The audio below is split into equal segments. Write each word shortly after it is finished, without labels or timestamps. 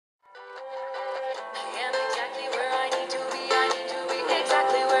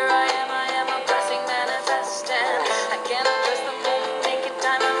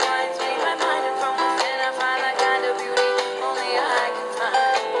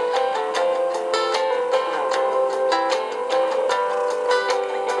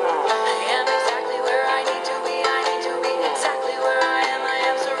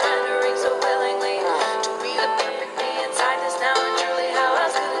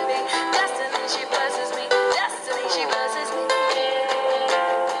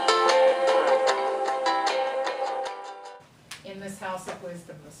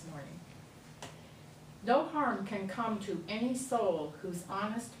come to any soul whose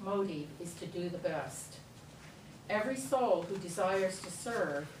honest motive is to do the best. Every soul who desires to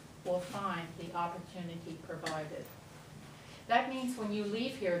serve will find the opportunity provided. That means when you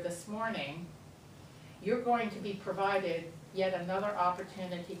leave here this morning, you're going to be provided yet another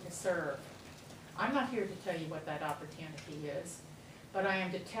opportunity to serve. I'm not here to tell you what that opportunity is, but I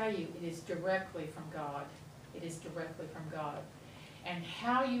am to tell you it is directly from God. It is directly from God. And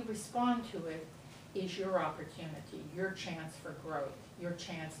how you respond to it is your opportunity, your chance for growth, your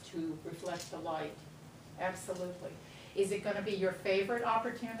chance to reflect the light. Absolutely. Is it going to be your favorite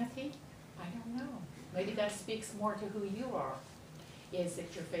opportunity? I don't know. Maybe that speaks more to who you are. Is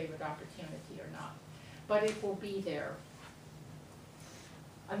it your favorite opportunity or not? But it will be there.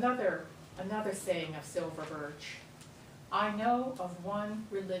 Another saying of Silver Birch, I know of one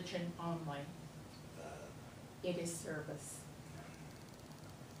religion only. It is service.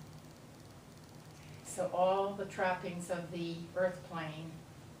 So all the trappings of the earth plane,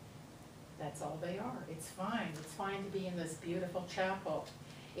 that's all they are. It's fine. It's fine to be in this beautiful chapel.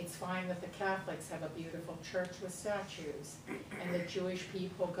 It's fine that the Catholics have a beautiful church with statues and the Jewish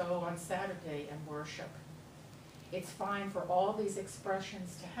people go on Saturday and worship. It's fine for all these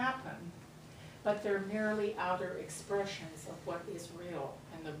expressions to happen, but they're merely outer expressions of what is real.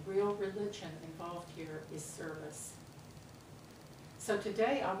 And the real religion involved here is service. So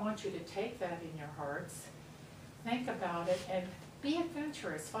today I want you to take that in your hearts, think about it, and be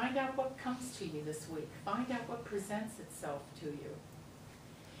adventurous. Find out what comes to you this week. Find out what presents itself to you.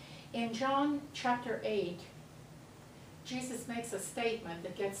 In John chapter 8, Jesus makes a statement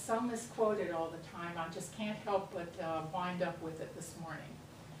that gets so misquoted all the time, I just can't help but wind up with it this morning.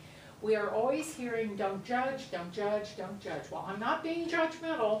 We are always hearing, don't judge, don't judge, don't judge. Well, I'm not being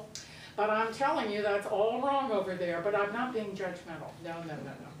judgmental, but I'm telling you that's all wrong over there, but I'm not being judgmental. No, no, no,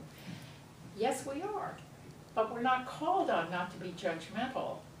 no. Yes, we are, but we're not called on not to be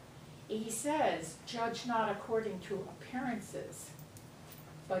judgmental. He says, judge not according to appearances,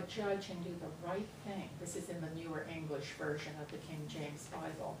 but judge and do the right thing. This is in the newer English version of the King James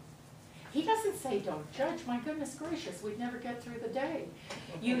Bible. He doesn't say don't judge. My goodness gracious, we'd never get through the day.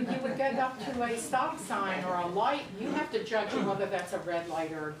 You would get up to a stop sign or a light, and you have to judge whether that's a red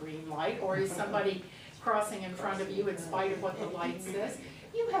light or a green light, or is somebody crossing in front of you in spite of what the light says.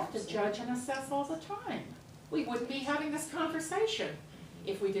 You have to judge and assess all the time. We wouldn't be having this conversation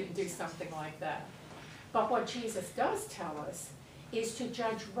if we didn't do something like that. But what Jesus does tell us is to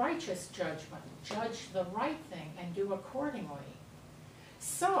judge righteous judgment, judge the right thing, and do accordingly.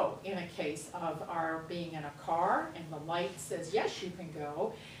 So, in a case of our being in a car, and the light says, yes, you can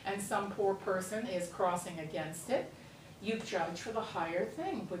go, and some poor person is crossing against it, you judge for the higher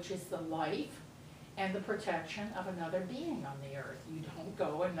thing, which is the life and the protection of another being on the earth. You don't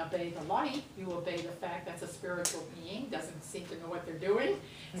go and obey the light, you obey the fact that's a spiritual being, doesn't seem to know what they're doing,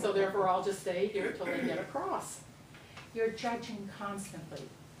 so therefore I'll just stay here till they get across. You're judging constantly.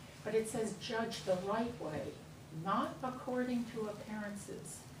 But it says judge the right way, not according to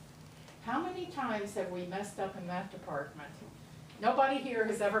appearances. How many times have we messed up in that department? Nobody here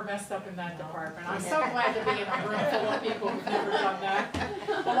has ever messed up in that department. I'm so glad to be in a room full of people who've never done that.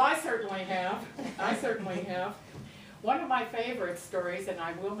 Well, I certainly have. I certainly have. One of my favorite stories, and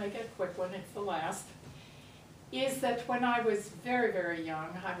I will make it a quick one, it's the last, is that when I was very, very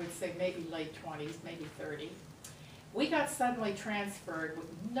young, I would say maybe late 20s, maybe 30, we got suddenly transferred with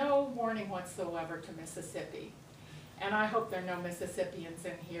no warning whatsoever to Mississippi. And I hope there are no Mississippians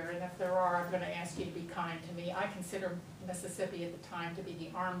in here, and if there are, I'm going to ask you to be kind to me. I consider Mississippi at the time to be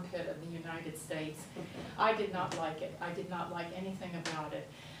the armpit of the United States. I did not like it. I did not like anything about it.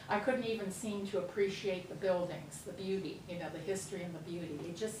 I couldn't even seem to appreciate the buildings, the beauty, you know, the history and the beauty.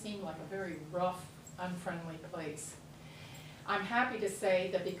 It just seemed like a very rough, unfriendly place. I'm happy to say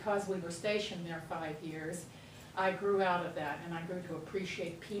that because we were stationed there 5 years, I grew out of that, and I grew to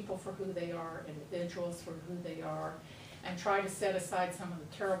appreciate people for who they are, individuals for who they are, and try to set aside some of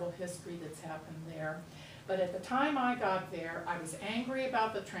the terrible history that's happened there. But at the time I got there, I was angry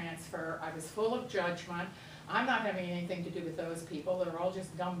about the transfer. I was full of judgment. I'm not having anything to do with those people. They're all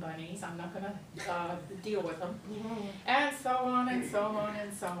just dumb bunnies. I'm not going to deal with them. And so on and so on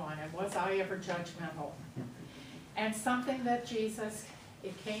and so on. And was I ever judgmental? And something that Jesus,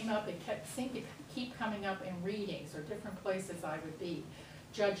 it came up, seemed to keep coming up in readings or different places I would be.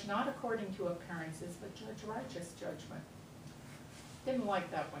 Judge not according to appearances, but judge righteous judgment. Didn't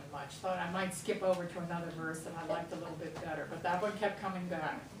like that one much. Thought I might skip over to another verse that I liked a little bit better, but that one kept coming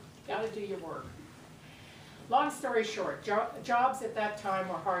back. Got to do your work. Long story short, jobs at that time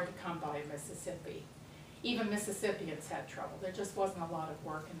were hard to come by in Mississippi. Even Mississippians had trouble. There just wasn't a lot of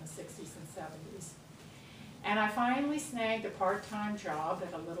work in the 60s and 70s. And I finally snagged a part-time job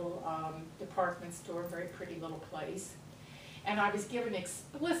at a little department store, very pretty little place. And I was given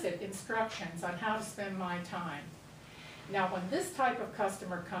explicit instructions on how to spend my time. Now, when this type of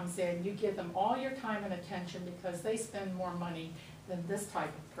customer comes in, you give them all your time and attention because they spend more money than this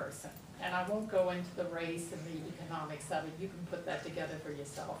type of person. And I won't go into the race and the economics of it. You can put that together for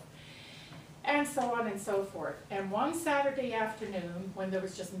yourself. And so on and so forth. And one Saturday afternoon, when there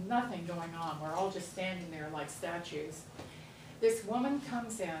was just nothing going on, we're all just standing there like statues, this woman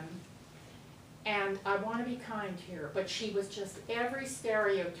comes in, and I want to be kind here, but she was just every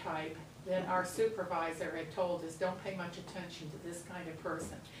stereotype that our supervisor had told us, don't pay much attention to this kind of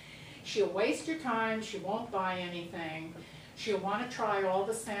person. She'll waste your time, she won't buy anything, she'll want to try all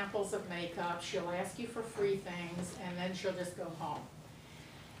the samples of makeup, she'll ask you for free things, and then she'll just go home.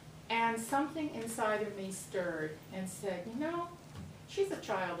 And something inside of me stirred and said, you know, she's a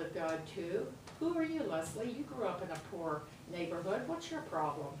child of God too. Who are you, Leslie? You grew up in a poor neighborhood. What's your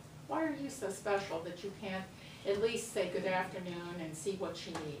problem? Why are you so special that you can't at least say good afternoon and see what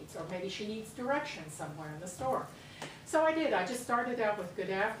she needs? Or maybe she needs direction somewhere in the store. So I did. I just started out with good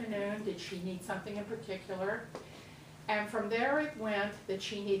afternoon. Did she need something in particular? And from there it went that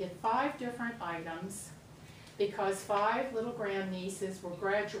she needed 5 different items because 5 little grandnieces were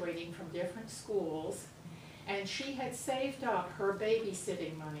graduating from different schools, and she had saved up her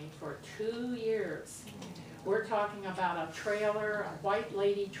babysitting money for 2 years. We're talking about a trailer, a white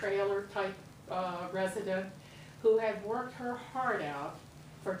lady trailer type resident who had worked her heart out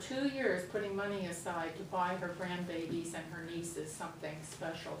for 2 years putting money aside to buy her grandbabies and her nieces something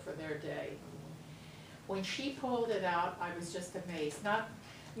special for their day. When she pulled it out, I was just amazed.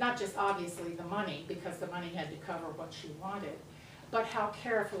 Not just obviously the money, because the money had to cover what she wanted, but how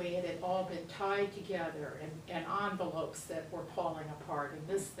carefully it had all been tied together, and envelopes that were falling apart, and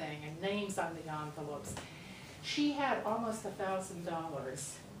this thing, and names on the envelopes. She had almost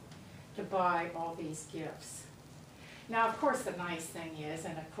 $1,000 to buy all these gifts. Now, of course, the nice thing is,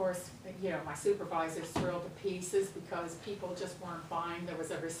 and of course, you know, my supervisor's thrilled to pieces because people just weren't buying. There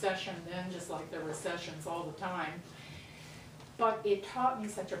was a recession then, just like there are recessions all the time. But it taught me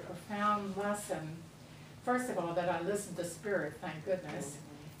such a profound lesson, first of all, that I listened to Spirit, thank goodness,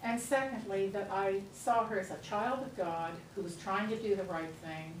 and secondly, that I saw her as a child of God who was trying to do the right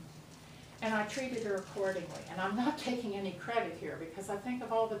thing, and I treated her accordingly. And I'm not taking any credit here, because I think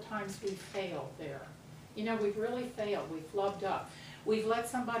of all the times we've failed there. You know, we've really failed, we've flubbed up. We've let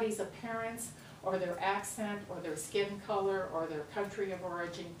somebody's appearance, or their accent, or their skin color, or their country of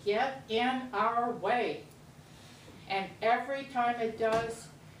origin get in our way. And every time it does,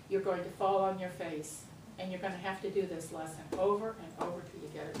 you're going to fall on your face. And you're going to have to do this lesson over and over till you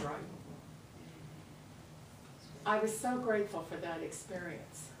get it right. I was so grateful for that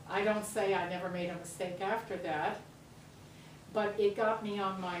experience. I don't say I never made a mistake after that, but it got me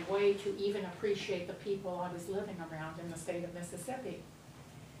on my way to even appreciate the people I was living around in the state of Mississippi.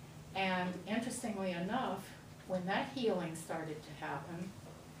 And interestingly enough, when that healing started to happen,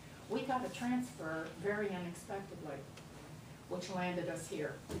 we got a transfer very unexpectedly, which landed us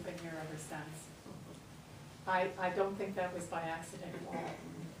here. We've been here ever since. I don't think that was by accident at all.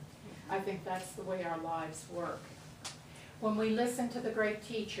 I think that's the way our lives work. When we listen to the great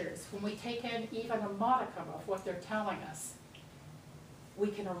teachers, when we take in even a modicum of what they're telling us, we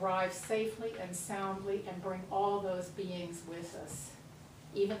can arrive safely and soundly and bring all those beings with us,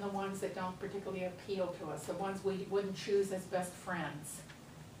 even the ones that don't particularly appeal to us, the ones we wouldn't choose as best friends.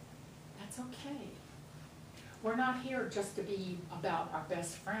 That's okay. We're not here just to be about our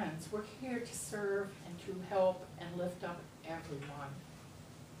best friends. We're here to serve and to help and lift up everyone.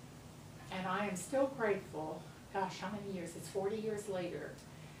 And I am still grateful, gosh, how many years? It's 40 years later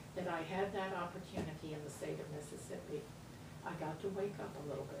that I had that opportunity in the state of Mississippi. I got to wake up a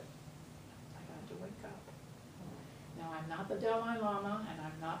little bit. I got to wake up. Now, I'm not the Dalai Lama, and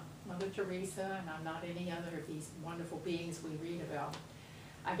I'm not Mother Teresa, and I'm not any other of these wonderful beings we read about.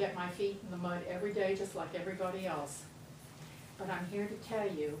 I get my feet in the mud every day just like everybody else. But I'm here to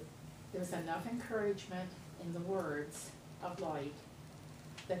tell you there's enough encouragement in the words of light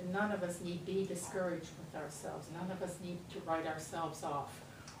that none of us need be discouraged with ourselves. None of us need to write ourselves off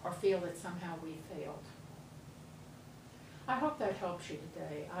or feel that somehow we failed. I hope that helps you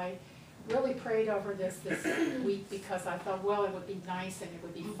today. I really prayed over this week because I thought, well, it would be nice and it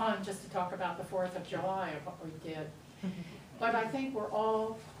would be fun just to talk about the 4th of July of what we did. But I think we're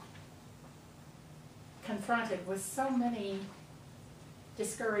all confronted with so many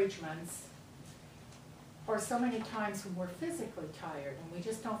discouragements, or so many times when we're physically tired and we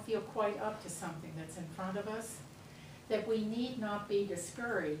just don't feel quite up to something that's in front of us, that we need not be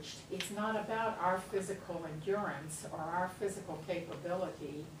discouraged. It's not about our physical endurance or our physical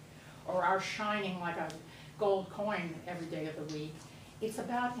capability or our shining like a gold coin every day of the week. It's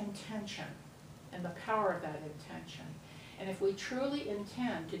about intention and the power of that intention. And if we truly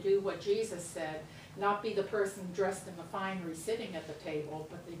intend to do what Jesus said, not be the person dressed in the finery sitting at the table,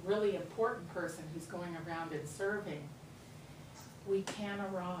 but the really important person who's going around and serving, we can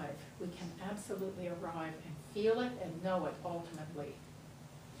arrive. We can absolutely arrive and feel it and know it ultimately.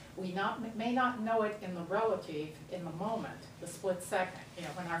 We may not know it in the relative, in the moment, the split second. You know,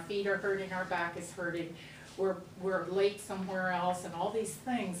 when our feet are hurting, our back is hurting, we're late somewhere else, and all these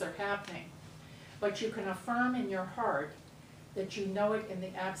things are happening. But you can affirm in your heart that you know it in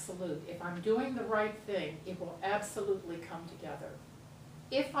the absolute. If I'm doing the right thing, it will absolutely come together.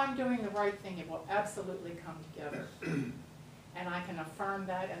 If I'm doing the right thing, it will absolutely come together. And I can affirm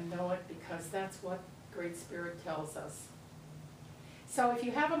that and know it because that's what Great Spirit tells us. So if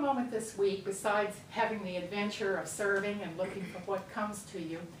you have a moment this week, besides having the adventure of serving and looking for what comes to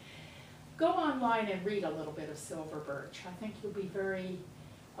you, go online and read a little bit of Silver Birch. I think you'll be very,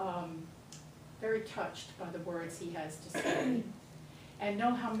 very touched by the words he has to say. And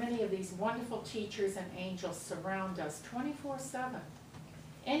know how many of these wonderful teachers and angels surround us 24/7.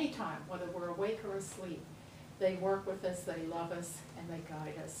 Anytime, whether we're awake or asleep, they work with us, they love us, and they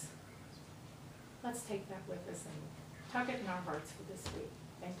guide us. Let's take that with us and tuck it in our hearts for this week.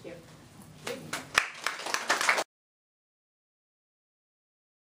 Thank you.